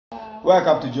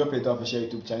Welcome to Joe Peter Official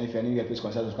YouTube channel. If you're new here, please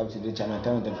consider subscribing to the channel and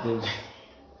turn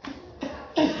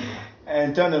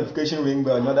the notification ring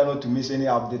bell in order not to miss any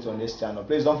updates on this channel.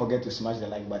 Please don't forget to smash the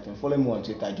like button. Follow me on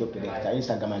Twitter, Joe Predictor,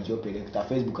 Instagram at Joe Predictor,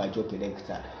 Facebook at Joe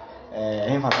Predictor,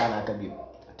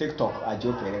 TikTok at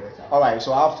Joe Predictor. Alright,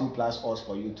 so I have 2+ odds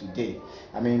for you today.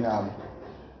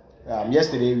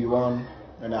 Yesterday we won,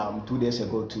 and 2 days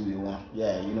ago too we won.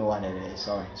 Yeah, you know what it is.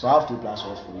 Sorry. So I have 2+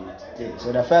 odds for you today.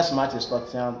 So the first match is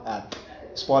Tottenham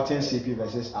Sporting CP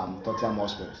versus Tottenham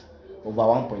Hotspur over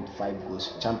 1.5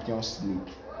 goals. Champions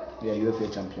League. Yeah,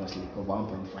 UEFA Champions League over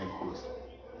 1.5 goals.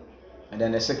 And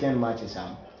then the second match is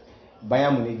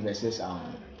Bayern Munich versus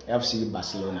FC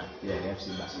Barcelona. Yeah,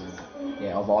 FC Barcelona.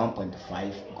 Yeah, over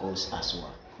 1.5 goals as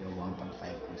well. Yeah, over 1.5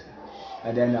 goals.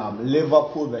 And then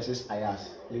Liverpool versus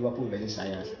Ajax. Liverpool versus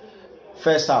Ajax.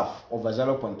 First half over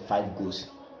 0.5 goals.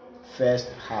 First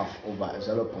half over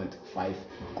 0.5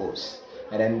 goals.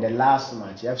 And then the last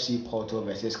match, FC Porto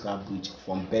versus Club Brugge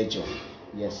from Belgium.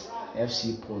 Yes,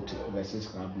 FC Porto versus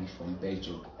Club Brugge from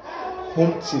Belgium.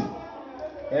 Home team,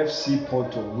 FC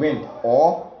Porto win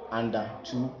or under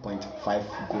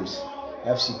 2.5 goals.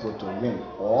 FC Porto win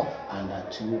or under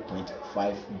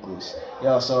 2.5 goals.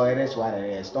 Yeah, so it is what it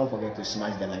is. Don't forget to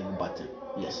smash the like button.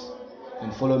 Yes.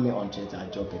 And follow me on Twitter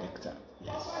at Joe Predictor.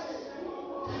 Yes.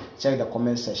 Check the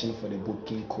comment section for the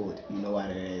booking code. You know what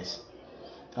it is.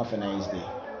 Have a nice day.